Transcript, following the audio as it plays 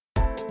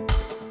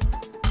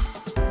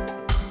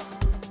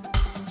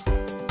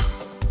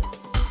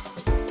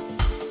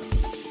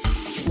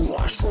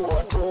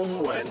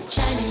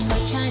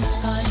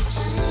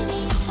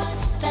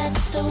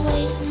the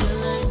way to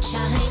learn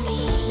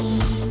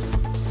Chinese.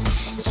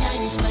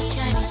 ChinesePod,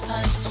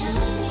 ChinesePod,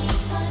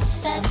 ChinesePod.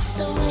 That's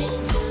the way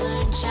to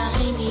learn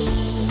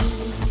Chinese.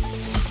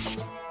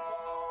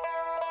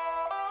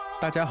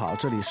 大家好，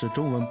这里是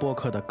中文播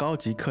客的高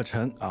级课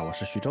程啊，我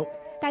是徐州。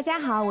大家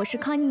好，我是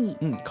康妮。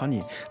康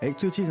妮，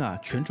最近啊，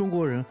全中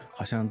国人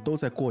好像都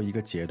在过一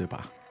个节，对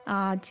吧？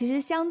其实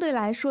相对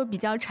来说比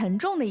较沉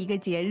重的一个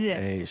节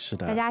日。是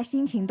的，大家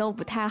心情都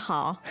不太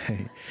好。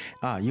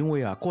因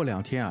为啊，过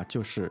2天啊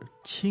就是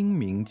清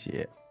明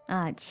节。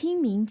清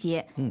明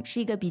节，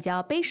是一个比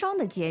较悲伤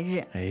的节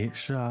日。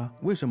是啊，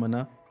为什么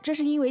呢？这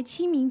是因为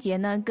清明节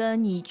呢，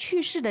跟你去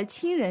世的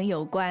亲人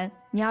有关，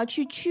你要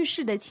去去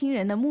世的亲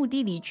人的墓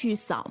地里去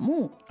扫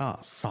墓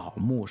扫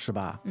墓是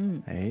吧？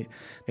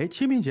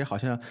清明节好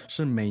像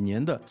是每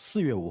年的4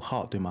月5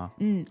号，对吗？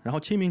然后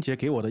清明节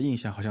给我的印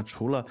象好像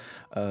除了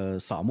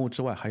扫墓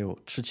之外，还有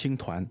吃青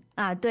团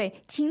对，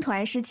青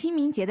团是清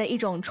明节的一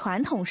种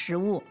传统食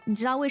物，你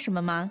知道为什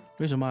么吗？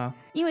为什么啊？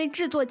因为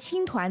制作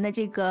青团的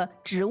这个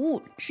植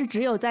物是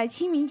只有在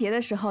清明节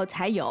的时候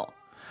才有。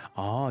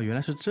原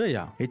来是这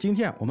样。今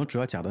天我们主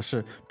要讲的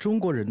是中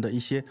国人的一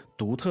些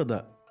独特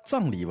的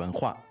葬礼文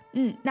化。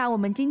那我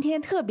们今天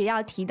特别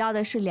要提到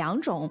的是2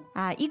种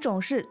一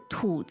种是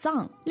土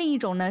葬，另一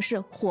种呢是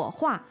火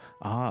化。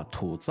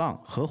土葬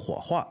和火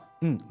化。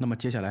那么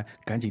接下来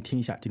赶紧听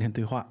一下今天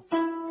对话。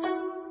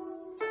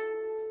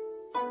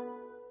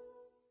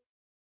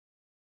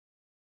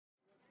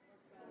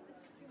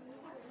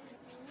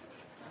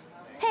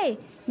嘿，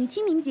你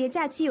清明节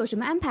假期有什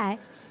么安排？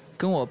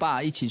跟我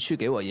爸一起去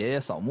给我爷爷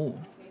扫墓。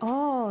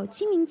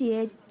清明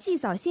节祭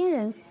扫先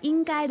人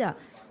应该的。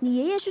你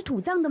爷爷是土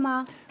葬的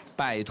吗？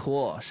拜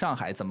托，上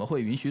海怎么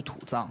会允许土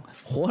葬？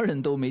活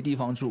人都没地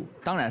方住，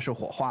当然是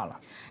火化了。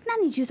那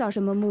你去扫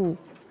什么墓？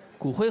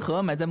骨灰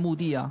盒埋在墓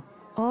地啊。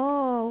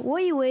我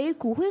以为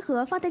骨灰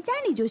盒放在家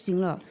里就行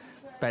了。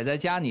摆在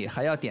家里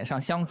还要点上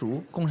香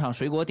烛，供上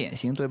水果点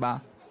心，对吧？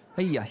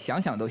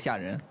想想都吓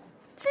人。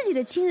自己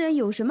的亲人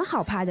有什么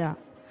好怕的？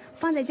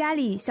放在家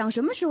里，想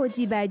什么时候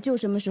祭拜就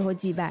什么时候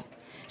祭拜，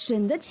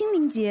省得清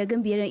明节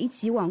跟别人一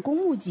起往公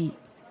墓祭。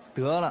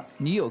得了，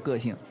你有个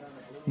性。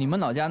你们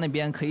老家那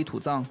边可以土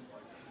葬？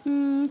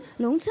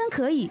农村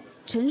可以，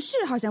城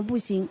市好像不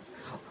行。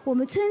我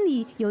们村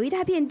里有一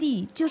大片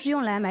地就是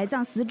用来埋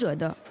葬死者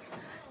的，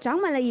长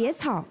满了野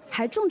草，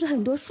还种着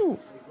很多树。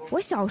我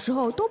小时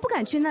候都不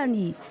敢去那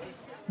里。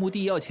墓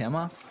地要钱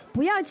吗？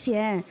不要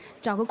钱，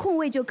找个空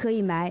位就可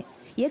以埋，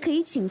也可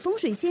以请风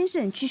水先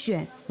生去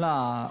选。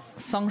那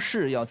丧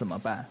事要怎么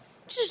办？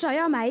至少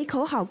要买一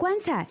口好棺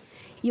材，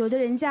有的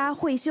人家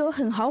会修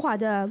很豪华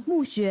的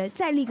墓穴，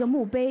再立个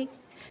墓碑。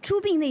出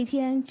殡那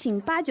天，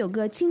请8、9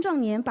个青壮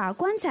年把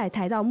棺材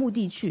抬到墓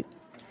地去，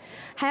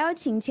还要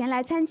请前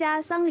来参加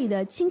丧礼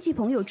的亲戚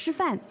朋友吃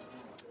饭。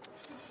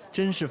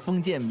真是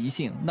封建迷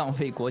信，浪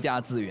费国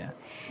家资源。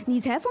你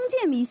才封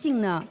建迷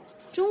信呢！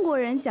中国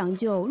人讲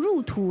究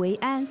入土为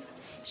安，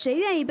谁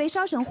愿意被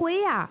烧成灰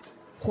呀？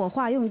火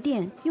化用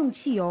电用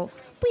汽油，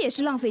不也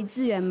是浪费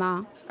资源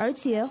吗？而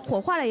且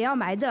火化了也要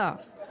埋的。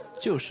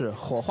就是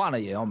火化了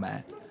也要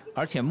埋，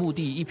而且墓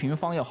地1平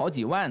方要好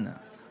几万呢。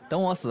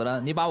等我死了，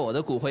你把我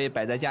的骨灰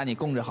摆在家里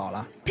供着好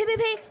了。呸！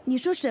你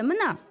说什么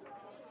呢？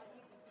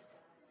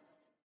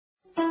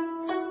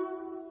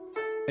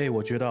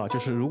我觉得就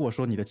是如果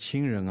说你的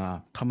亲人啊，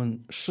他们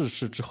逝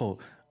世之后，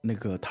那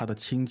个他的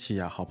亲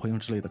戚啊、好朋友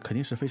之类的，肯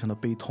定是非常的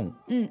悲痛。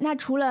那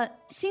除了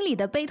心里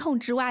的悲痛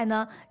之外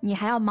呢，你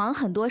还要忙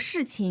很多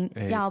事情，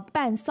要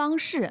办丧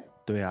事。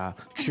对啊，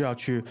需要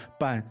去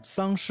办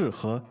丧事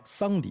和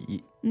丧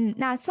礼。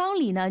那丧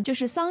礼呢，就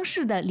是丧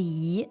事的礼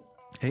仪。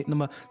那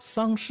么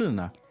丧事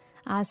呢？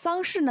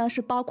丧事呢是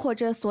包括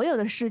着所有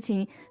的事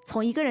情，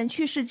从一个人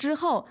去世之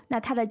后，那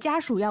他的家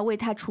属要为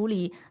他处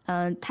理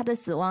他的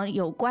死亡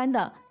有关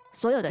的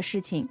所有的事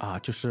情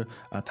就是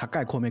它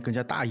概括面更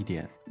加大一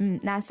点。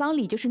那丧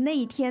礼就是那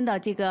一天的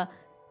这个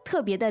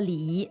特别的礼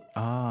仪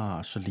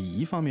是礼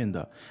仪方面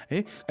的。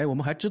我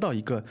们还知道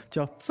一个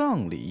叫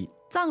葬礼。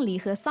葬礼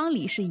和丧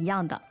礼是一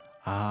样的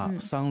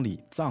丧礼、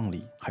葬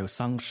礼还有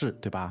丧事，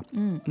对吧？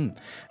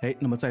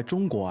那么在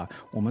中国啊，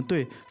我们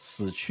对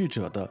死去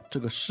者的这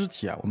个尸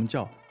体啊，我们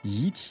叫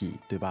遗体，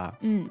对吧？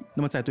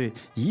那么在对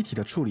遗体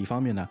的处理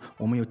方面呢，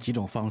我们有几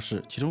种方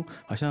式，其中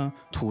好像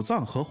土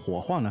葬和火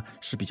化呢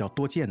是比较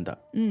多见的。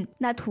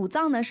那土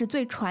葬呢是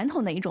最传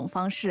统的一种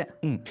方式。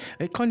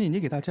康妮，你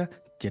给大家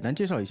简单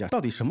介绍一下，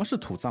到底什么是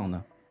土葬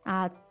呢？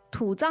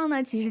土葬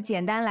呢，其实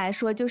简单来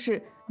说就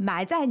是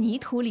埋在泥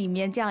土里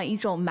面这样一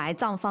种埋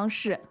葬方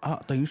式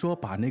等于说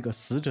把那个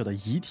死者的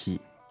遗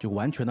体就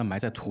完全的埋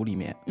在土里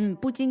面，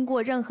不经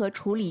过任何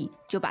处理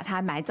就把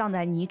它埋葬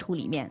在泥土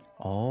里面。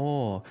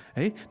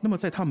那么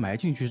在它埋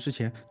进去之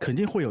前，肯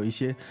定会有一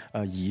些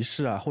仪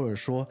式啊，或者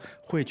说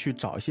会去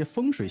找一些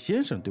风水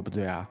先生，对不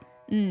对啊？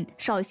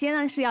首先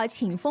呢是要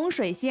请风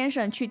水先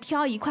生去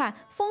挑一块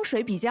风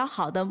水比较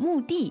好的墓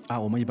地啊。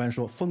我们一般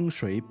说风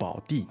水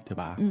宝地，对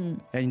吧？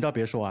你倒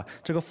别说啊，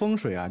这个风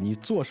水啊，你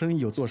做生意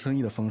有做生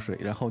意的风水，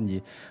然后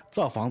你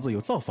造房子有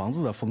造房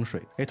子的风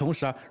水。同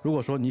时啊，如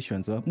果说你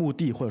选择墓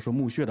地或者说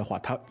墓穴的话，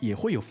它也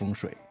会有风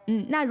水。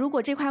那如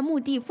果这块墓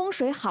地风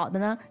水好的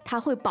呢，它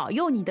会保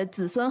佑你的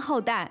子孙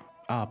后代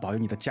啊，保佑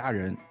你的家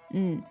人。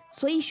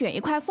所以选一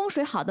块风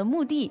水好的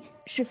墓地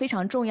是非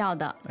常重要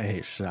的。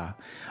是啊。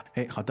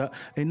好的。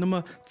那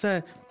么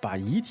在把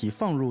遗体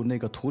放入那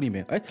个土里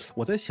面，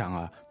我在想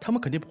啊，他们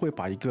肯定不会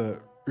把一个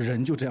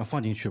人就这样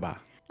放进去吧？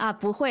啊，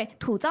不会。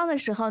土葬的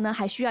时候呢，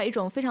还需要一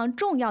种非常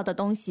重要的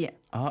东西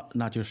啊，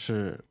那就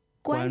是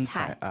棺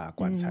材啊。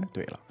棺材，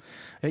对了。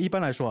一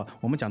般来说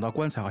我们讲到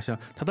棺材，好像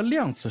它的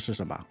量词是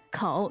什么？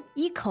口，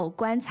一口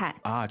棺材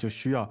啊，就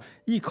需要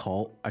一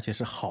口，而且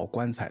是好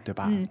棺材，对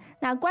吧？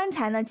那棺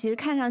材呢，其实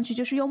看上去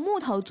就是用木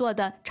头做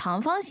的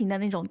长方形的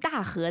那种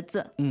大盒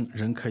子。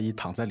人可以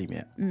躺在里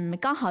面。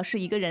刚好是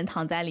一个人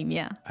躺在里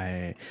面。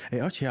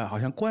而且啊，好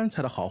像棺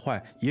材的好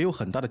坏也有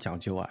很大的讲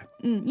究啊。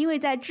因为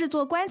在制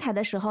作棺材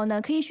的时候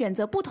呢，可以选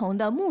择不同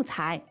的木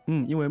材。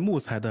因为木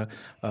材的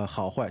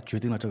好坏决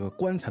定了这个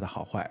棺材的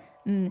好坏。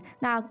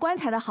那棺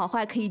材的好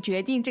坏可以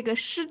决定这个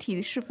尸体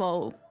是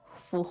否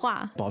腐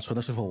化，保存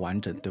的是否完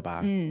整，对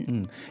吧？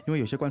因为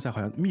有些棺材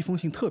好像密封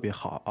性特别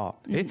好啊。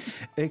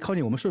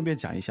Connie，我们顺便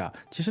讲一下，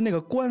其实那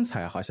个棺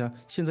材好像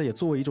现在也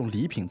作为一种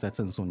礼品在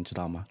赠送，你知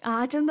道吗？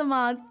啊，真的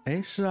吗？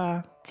是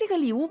啊。这个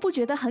礼物不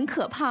觉得很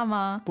可怕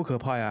吗？不可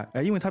怕呀，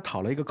因为它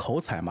讨了一个口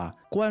彩嘛，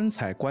棺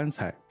材棺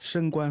材，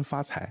升官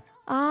发财。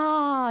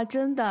啊，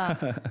真的。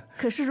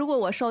可是如果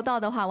我收到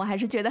的话，我还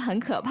是觉得很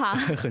可怕。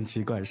很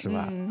奇怪是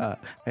吧？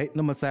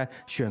那么在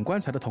选棺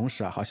材的同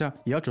时啊，好像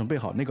也要准备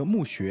好那个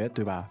墓穴，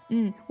对吧？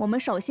我们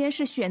首先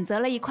是选择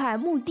了一块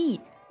墓地，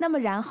那么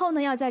然后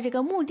呢，要在这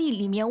个墓地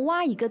里面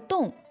挖一个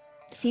洞，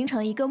形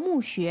成一个墓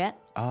穴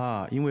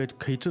啊，因为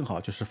可以正好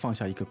就是放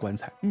下一个棺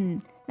材。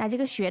那这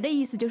个穴的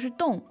意思就是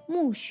洞，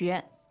墓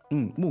穴。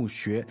墓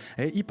穴。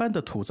一般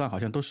的土葬好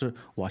像都是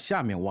往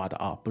下面挖的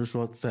啊，不是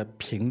说在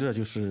平着，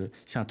就是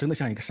真的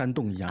像一个山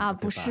洞一样啊，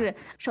不是。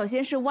首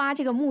先是挖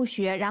这个墓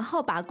穴，然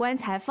后把棺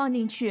材放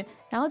进去，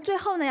然后最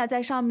后呢要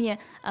在上面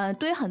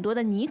堆很多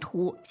的泥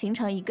土，形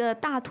成一个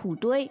大土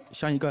堆，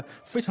像一个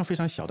非常非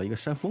常小的一个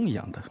山峰一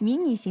样的迷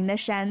你型的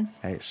山。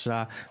是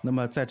啊。那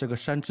么在这个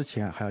山之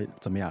前还要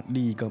怎么样？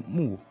立一个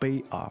墓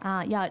碑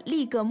啊，要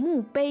立个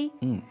墓碑。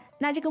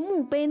那这个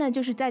墓碑呢，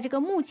就是在这个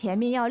墓前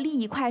面要立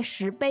一块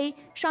石碑，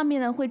上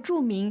面呢会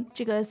注明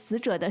这个死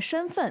者的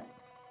身份。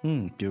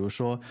比如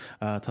说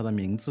他的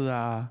名字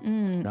啊，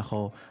然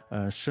后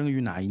生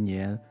于哪一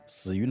年，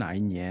死于哪一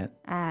年，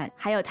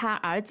还有他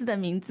儿子的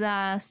名字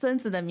啊，孙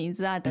子的名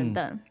字啊等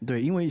等。对，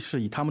因为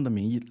是以他们的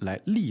名义来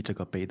立这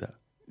个碑的。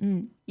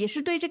也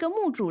是对这个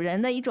墓主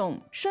人的一种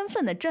身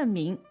份的证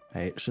明。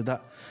是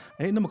的。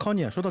那么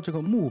Connie 说到这个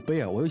墓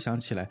碑啊，我又想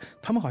起来，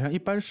他们好像一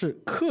般是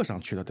刻上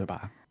去的，对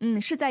吧？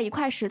是在一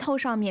块石头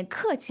上面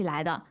刻起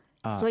来的。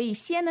所以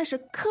先呢是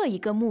刻一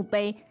个墓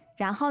碑，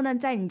然后呢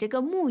在你这个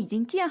墓已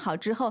经建好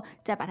之后，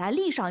再把它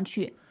立上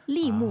去，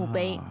立墓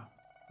碑。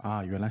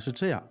原来是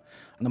这样。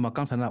那么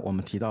刚才呢，我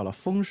们提到了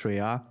风水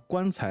啊、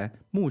棺材、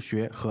墓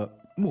穴和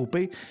墓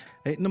碑。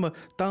那么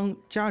当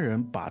家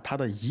人把他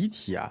的遗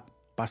体啊，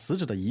把死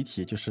者的遗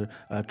体就是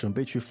准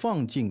备去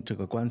放进这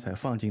个棺材，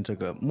放进这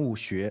个墓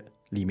穴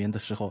里面的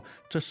时候，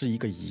这是一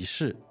个仪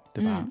式，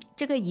对吧？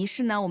这个仪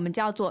式呢我们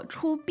叫做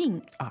出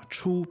殡啊。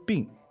出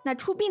殡。那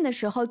出殡的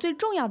时候最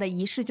重要的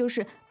仪式就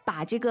是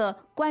把这个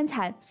棺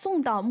材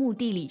送到墓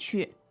地里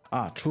去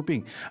啊。出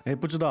殡。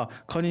不知道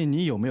Connie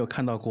你有没有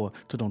看到过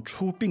这种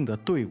出殡的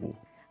队伍？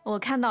我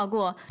看到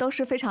过，都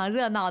是非常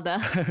热闹的。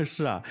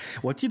是啊，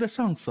我记得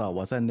上次啊，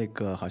我在那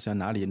个好像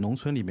哪里农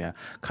村里面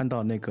看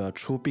到那个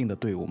出殡的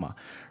队伍嘛，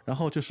然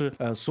后就是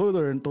所有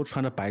的人都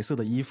穿着白色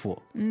的衣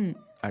服，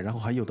然后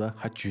还有的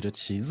还举着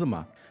旗子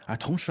嘛，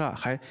同时啊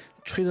还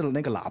吹着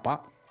那个喇叭。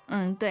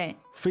对，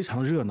非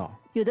常热闹。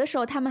有的时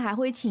候他们还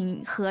会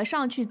请和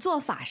尚去做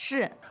法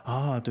事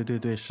啊。对对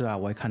对，是啊，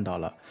我也看到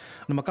了。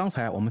那么刚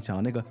才我们讲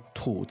的那个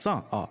土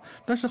葬啊，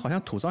但是好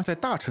像土葬在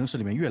大城市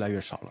里面越来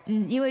越少了。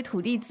因为土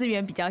地资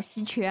源比较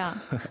稀缺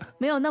啊，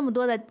没有那么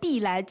多的地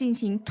来进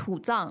行土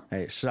葬。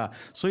是啊，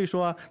所以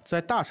说在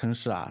大城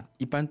市啊，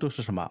一般都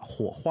是什么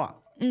火化。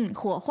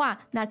火化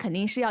那肯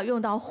定是要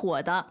用到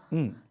火的。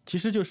其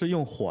实就是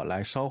用火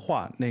来烧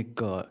化那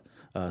个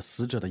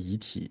死者的遗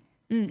体。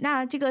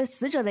那这个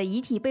死者的遗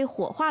体被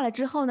火化了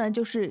之后呢，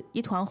就是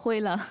一团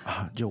灰了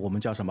啊，就我们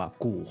叫什么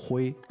骨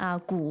灰啊，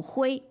骨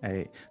灰。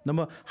那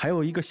么还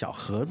有一个小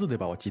盒子，对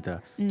吧？我记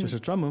得，就是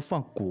专门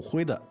放骨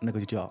灰的那个，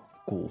就叫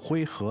骨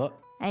灰盒。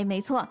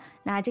没错，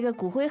那这个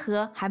骨灰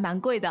盒还蛮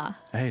贵的。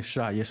是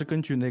啊，也是根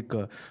据那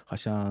个好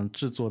像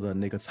制作的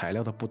那个材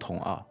料的不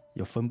同啊，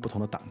有分不同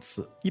的档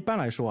次。一般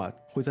来说啊，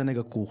会在那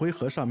个骨灰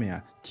盒上面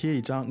啊贴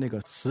一张那个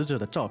死者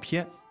的照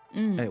片。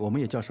我们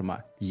也叫什么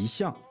遗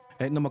像。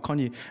那么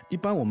Connie 一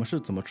般我们是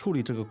怎么处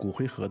理这个骨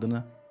灰盒的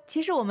呢？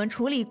其实我们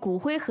处理骨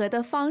灰盒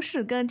的方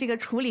式跟这个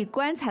处理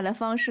棺材的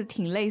方式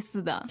挺类似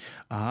的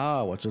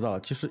啊。我知道了，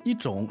就是一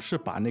种是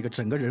把那个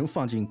整个人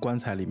放进棺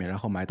材里面，然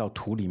后埋到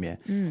土里面，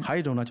还有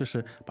一种呢就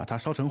是把它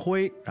烧成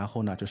灰，然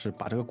后呢就是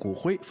把这个骨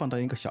灰放到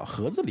一个小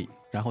盒子里，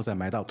然后再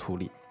埋到土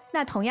里。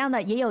那同样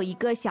的也有一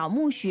个小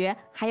墓穴，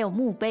还有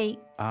墓碑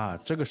啊，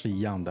这个是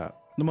一样的。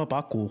那么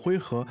把骨灰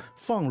盒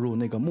放入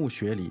那个墓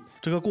穴里，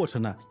这个过程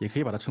呢也可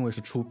以把它称为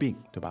是出殡，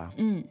对吧？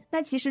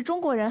那其实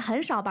中国人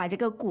很少把这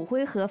个骨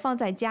灰盒放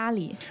在家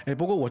里。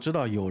不过我知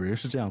道有人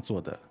是这样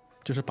做的，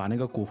就是把那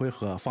个骨灰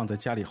盒放在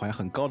家里好像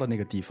很高的那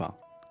个地方，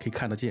可以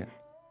看得见。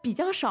比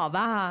较少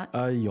吧？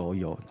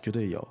有，绝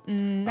对有。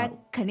那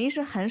肯定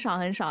是很少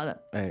很少的。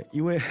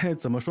因为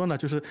怎么说呢，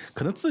就是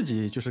可能自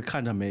己就是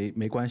看着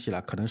没关系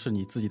了，可能是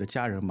你自己的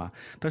家人嘛。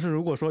但是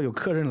如果说有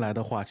客人来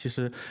的话，其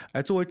实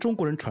作为中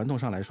国人传统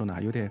上来说呢，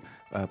有点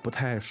不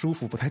太舒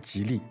服，不太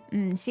吉利。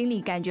心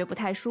里感觉不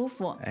太舒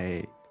服。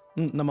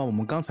那么我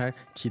们刚才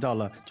提到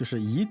了，就是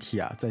遗体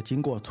啊，在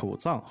经过土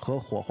葬和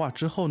火化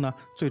之后呢，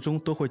最终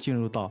都会进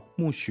入到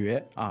墓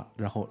穴啊，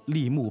然后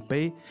立墓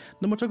碑。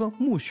那么这个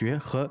墓穴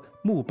和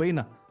墓碑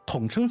呢，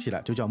统称起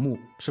来就叫墓，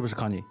是不是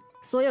康妮？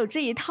所有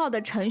这一套的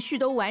程序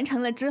都完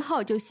成了之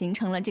后，就形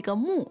成了这个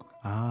墓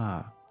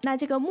啊。那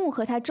这个墓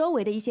和它周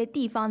围的一些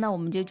地方呢，我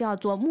们就叫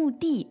做墓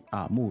地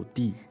啊，墓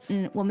地。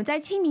我们在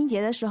清明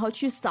节的时候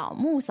去扫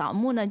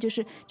墓呢，就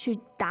是去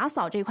打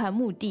扫这块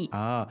墓地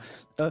啊。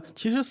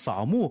其实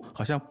扫墓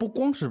好像不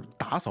光是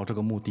打扫这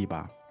个墓地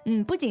吧？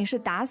不仅是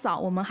打扫，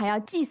我们还要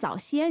祭扫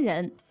先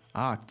人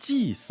啊。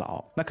祭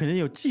扫，那肯定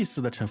有祭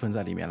祀的成分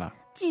在里面了。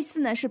祭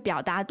祀呢是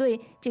表达对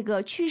这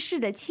个去世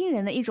的亲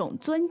人的一种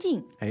尊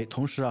敬。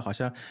同时啊，好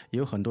像也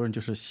有很多人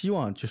就是希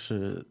望就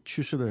是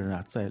去世的人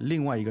啊，在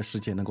另外一个世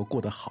界能够过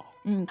得好。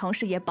同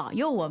时也保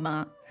佑我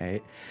们。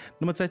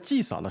那么在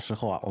祭扫的时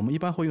候啊，我们一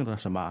般会用到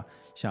什么？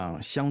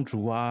像香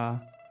烛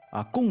啊、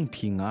贡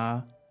品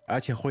啊，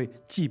而且会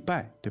祭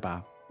拜，对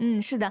吧？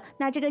是的。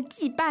那这个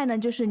祭拜呢，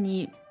就是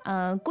你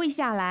跪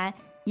下来，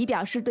以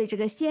表示对这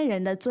个先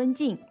人的尊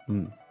敬。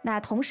那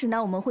同时呢，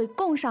我们会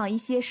供上一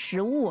些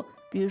食物，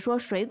比如说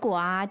水果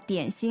啊、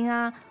点心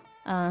啊，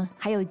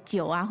还有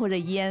酒啊或者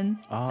烟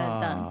等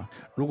等。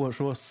如果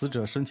说死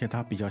者生前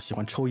他比较喜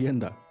欢抽烟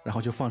的，然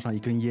后就放上一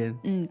根烟。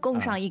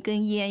供上一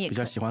根烟也可以。比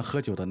较喜欢喝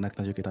酒的，那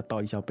就给他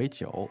倒一小杯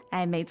酒。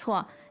没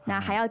错。那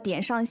还要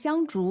点上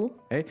香烛。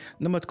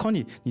那么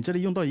Connie， 你这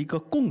里用到一个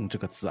供这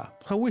个字啊，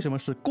它为什么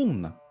是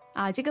供呢？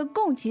这个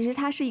供其实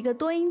它是一个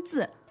多音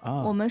字。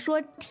我们说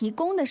提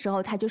供的时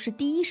候，它就是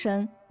第一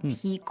声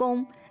提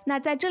供。那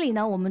在这里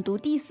呢，我们读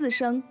第四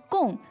声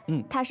供，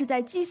它是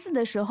在祭祀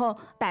的时候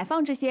摆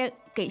放这些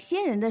给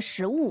先人的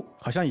食物。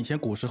好像以前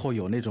古时候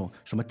有那种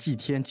什么祭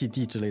天祭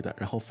地之类的，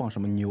然后放什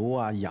么牛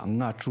啊、羊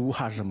啊、猪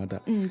啊什么的。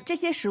这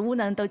些食物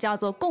呢都叫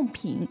做贡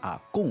品啊，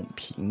贡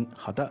品。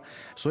好的，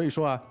所以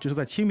说啊，就是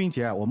在清明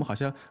节啊，我们好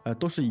像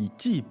都是以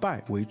祭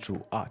拜为主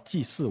啊，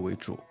祭祀为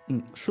主。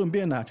顺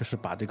便呢就是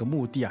把这个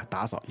墓地啊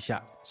打扫一下，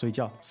所以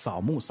叫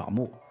扫墓。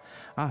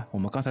我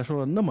们刚才说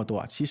了那么多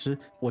啊，其实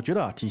我觉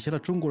得啊，体现了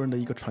中国人的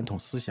一个传统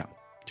思想，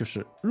就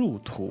是入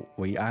土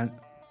为安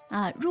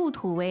入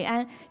土为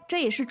安，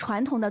这也是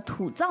传统的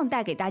土葬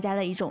带给大家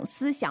的一种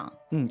思想。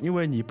因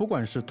为你不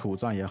管是土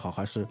葬也好，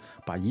还是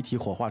把遗体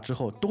火化之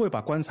后，都会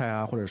把棺材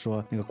啊，或者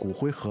说那个骨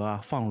灰盒啊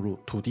放入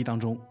土地当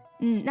中。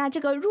那这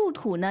个入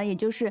土呢，也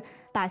就是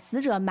把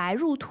死者埋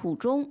入土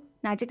中。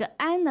那这个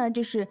安呢，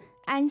就是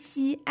安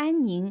息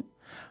安宁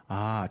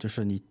就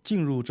是你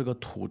进入这个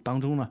土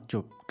当中呢，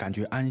就感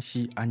觉安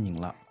息安宁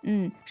了。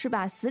是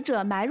把死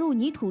者埋入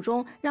泥土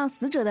中，让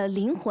死者的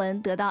灵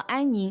魂得到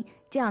安宁，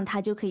这样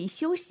他就可以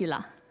休息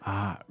了。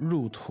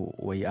入土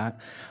为安。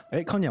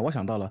康姐，我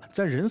想到了，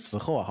在人死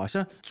后啊，好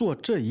像做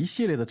这一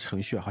系列的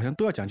程序好像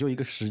都要讲究一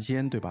个时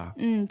间，对吧？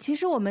其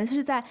实我们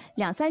是在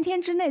2-3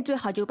天之内最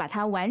好就把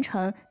它完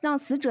成，让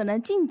死者呢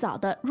尽早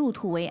的入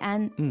土为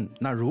安。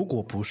那如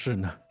果不是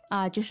呢？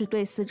就是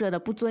对死者的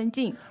不尊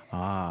敬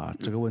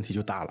这个问题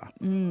就大了。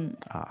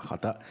好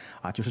的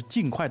就是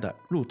尽快的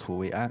入土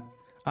为安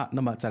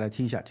那么再来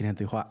听一下今天的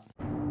对话。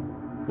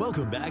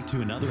 Welcome back to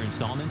another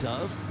installment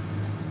of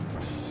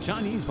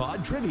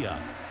ChinesePod Trivia.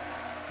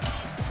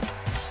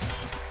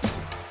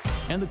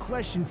 And the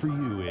question for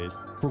you is,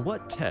 for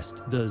what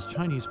test does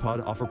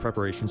ChinesePod offer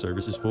preparation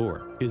services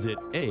for? Is it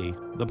A,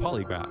 the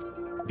polygraph,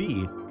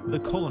 B, the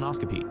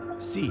colonoscopy,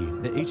 C,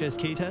 the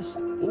HSK test,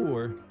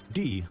 or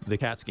D, the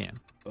CAT scan?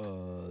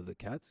 The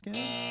CAT scan?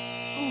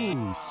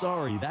 Ooh,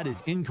 sorry, that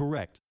is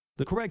incorrect.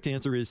 The correct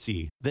answer is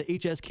C, the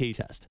HSK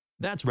test.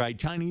 That's right,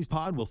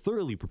 ChinesePod will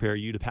thoroughly prepare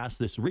you to pass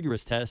this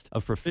rigorous test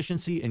of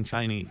proficiency in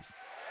Chinese.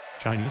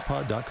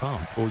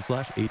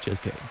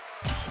 ChinesePod.com/HSK.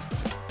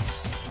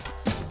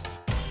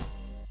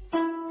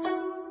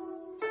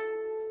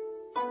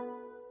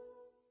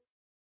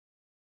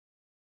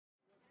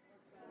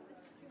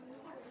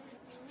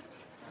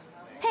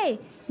 Hey，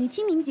 你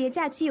清明节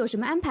假期有什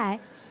么安排？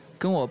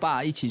跟我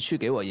爸一起去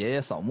给我爷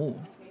爷扫墓。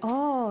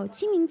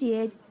清明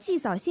节祭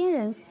扫先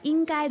人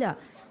应该的。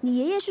你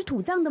爷爷是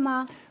土葬的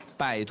吗？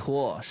拜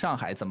托，上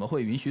海怎么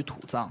会允许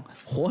土葬？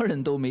活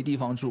人都没地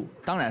方住，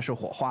当然是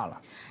火化了。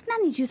那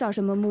你去扫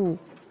什么墓？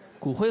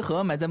骨灰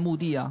盒埋在墓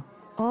地啊。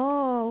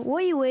哦，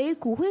我以为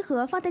骨灰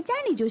盒放在家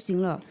里就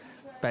行了。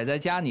摆在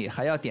家里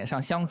还要点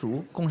上香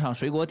烛，供上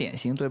水果点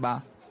心，对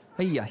吧？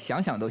哎呀，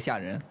想想都吓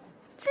人。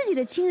自己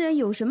的亲人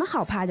有什么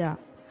好怕的？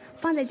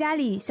放在家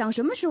里，想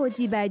什么时候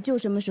祭拜就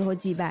什么时候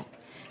祭拜，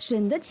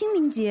省得清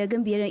明节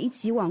跟别人一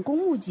起往公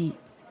墓祭。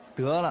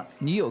得了，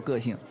你有个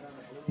性。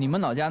你们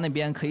老家那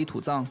边可以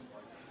土葬？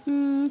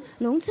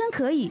农村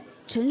可以，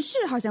城市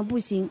好像不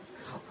行。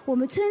我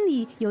们村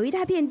里有一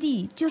大片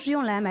地，就是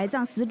用来埋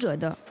葬死者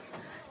的，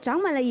长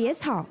满了野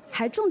草，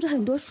还种着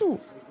很多树。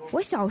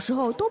我小时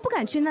候都不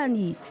敢去那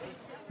里。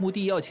墓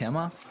地要钱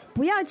吗？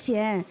不要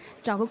钱，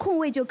找个空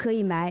位就可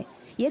以埋，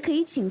也可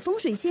以请风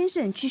水先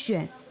生去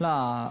选。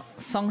那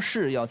丧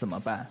事要怎么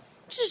办？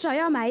至少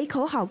要买一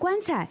口好棺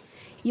材，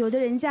有的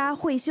人家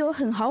会修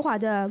很豪华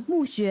的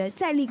墓穴，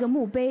再立个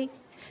墓碑。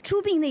出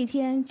殡那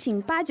天，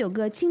请8、9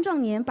个青壮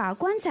年把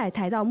棺材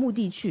抬到墓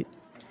地去，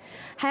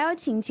还要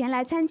请前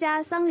来参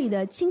加丧礼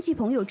的亲戚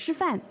朋友吃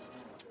饭。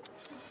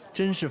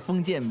真是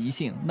封建迷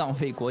信，浪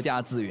费国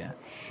家资源。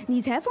你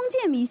才封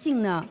建迷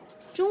信呢！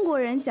中国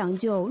人讲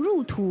究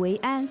入土为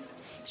安，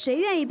谁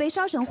愿意被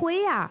烧成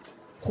灰呀？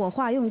火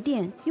化用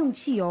电用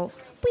汽油，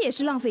不也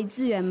是浪费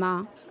资源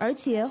吗？而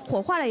且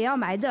火化了也要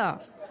埋的。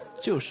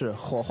就是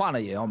火化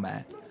了也要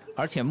埋，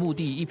而且墓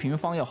地1平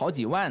方要好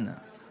几万呢。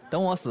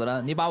等我死了，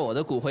你把我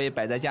的骨灰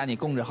摆在家里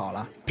供着好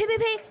了。呸呸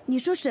呸！你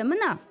说什么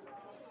呢？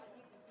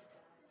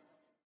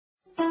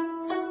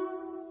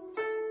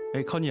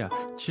哎，康妮啊，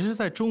其实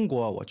在中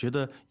国啊，我觉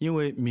得因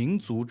为民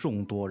族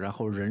众多，然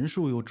后人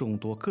数又众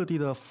多，各地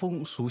的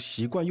风俗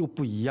习惯又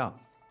不一样，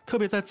特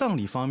别在葬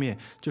礼方面，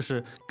就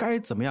是该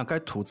怎么样，该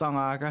土葬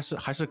啊，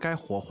还是该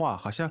火化，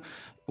好像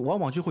往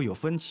往就会有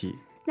分歧。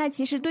那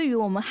其实对于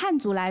我们汉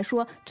族来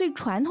说，最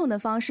传统的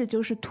方式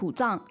就是土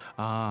葬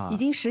啊，已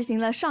经实行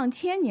了上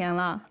千年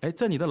了。哎，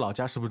在你的老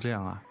家是不是这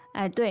样啊？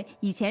哎，对，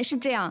以前是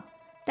这样，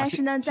但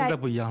是呢，现在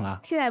不一样了。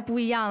现在不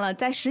一样了，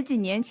在10几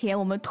年前，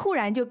我们突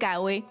然就改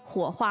为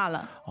火化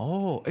了。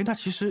哦，哎，那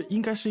其实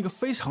应该是一个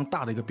非常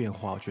大的一个变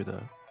化，我觉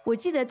得。我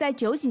记得在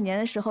90几年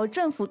的时候，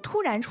政府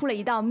突然出了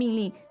一道命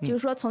令，就是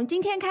说从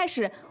今天开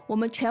始，我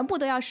们全部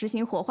都要实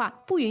行火化，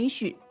不允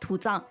许土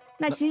葬。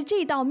那其实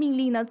这道命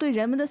令呢，对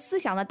人们的思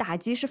想的打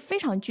击是非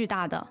常巨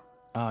大的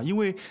啊，因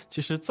为其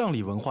实葬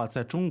礼文化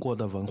在中国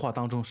的文化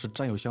当中是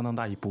占有相当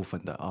大一部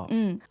分的啊。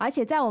而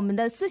且在我们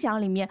的思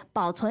想里面，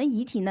保存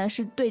遗体呢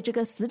是对这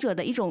个死者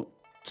的一种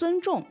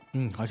尊重。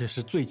而且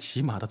是最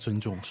起码的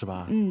尊重，是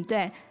吧？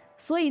对。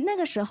所以那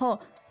个时候，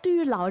对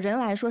于老人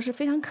来说是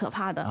非常可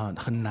怕的啊，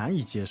很难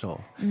以接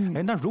受。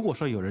哎，那如果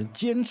说有人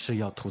坚持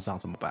要土葬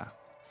怎么办？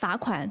罚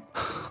款，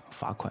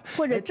罚款，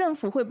或者政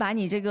府会把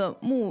你这个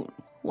墓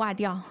挖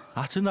掉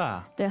啊！真的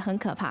啊？对，很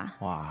可怕。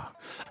哇，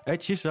哎，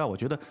其实啊，我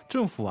觉得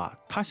政府啊，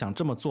他想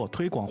这么做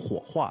推广火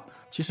化，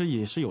其实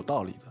也是有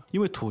道理的。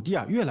因为土地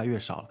啊越来越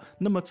少了，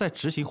那么在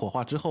执行火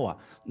化之后啊，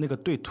那个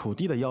对土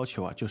地的要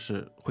求啊，就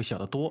是会小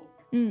得多。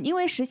因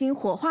为实行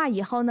火化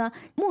以后呢，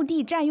墓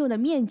地占用的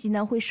面积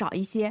呢会少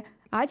一些，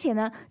而且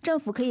呢，政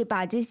府可以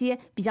把这些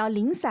比较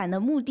零散的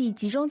墓地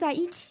集中在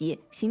一起，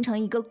形成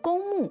一个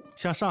公墓。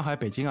像上海、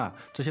北京啊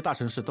这些大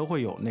城市都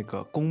会有那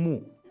个公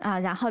墓啊，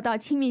然后到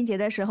清明节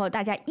的时候，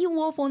大家一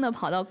窝蜂的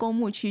跑到公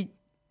墓去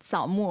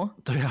扫墓。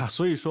对啊，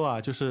所以说啊，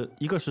就是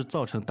一个是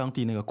造成当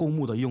地那个公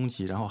墓的拥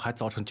挤，然后还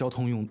造成交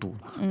通拥堵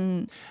了。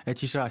哎，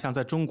其实啊，像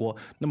在中国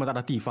那么大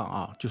的地方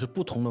啊，就是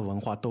不同的文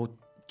化都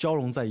交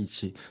融在一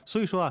起，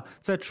所以说啊，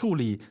在处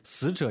理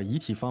死者遗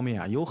体方面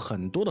啊，有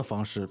很多的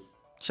方式。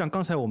像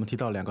刚才我们提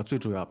到2个最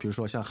主要，比如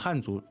说像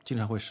汉族经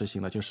常会实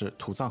行的就是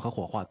土葬和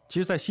火化，其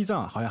实在西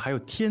藏啊，好像还有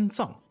天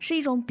葬，是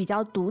一种比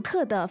较独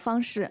特的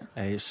方式。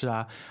哎，是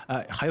啊，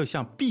还有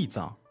像壁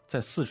葬，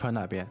在四川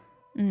那边。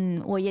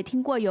我也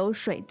听过有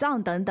水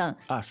葬等等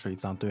啊，水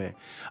葬对，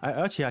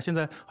而且啊，现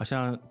在好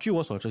像据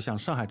我所知，像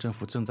上海政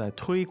府正在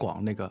推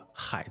广那个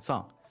海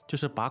葬，就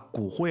是把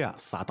骨灰啊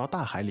撒到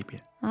大海里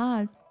边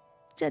啊。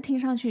这听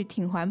上去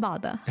挺环保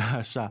的。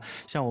是啊，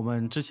像我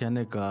们之前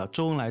那个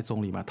周恩来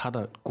总理嘛，他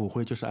的骨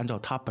灰就是按照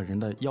他本人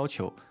的要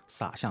求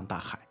撒向大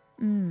海。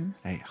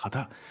哎，好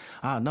的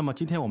啊。那么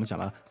今天我们讲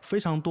了非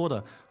常多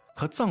的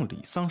和葬礼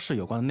丧事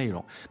有关的内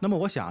容，那么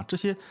我想这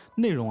些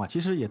内容啊，其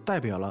实也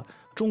代表了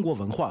中国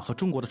文化和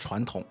中国的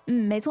传统。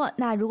没错。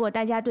那如果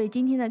大家对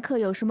今天的课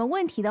有什么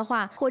问题的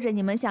话，或者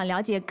你们想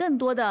了解更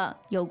多的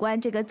有关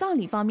这个葬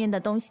礼方面的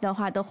东西的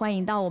话，都欢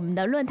迎到我们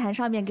的论坛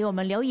上面给我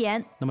们留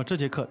言。那么这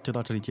节课就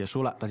到这里结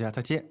束了，大家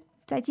再见。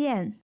再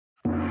见。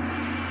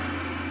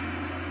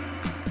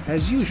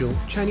As usual,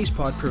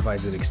 ChinesePod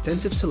provides an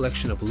extensive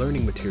selection of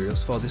learning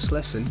materials for this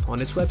lesson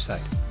on its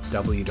website,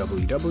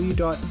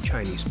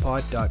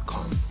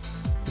 www.chinesepod.com.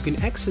 You can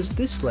access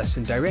this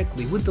lesson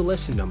directly with the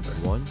lesson number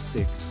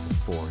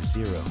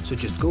 1640. So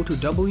just go to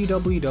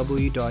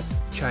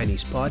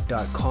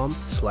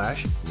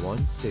www.chinesepod.com/1640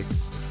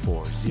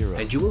 1640.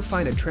 and you will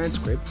find a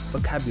transcript,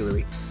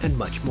 vocabulary, and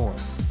much more.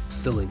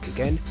 The link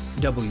again,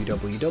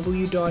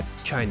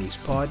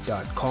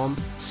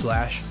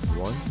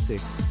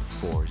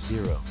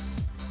 www.chinesepod.com/1640.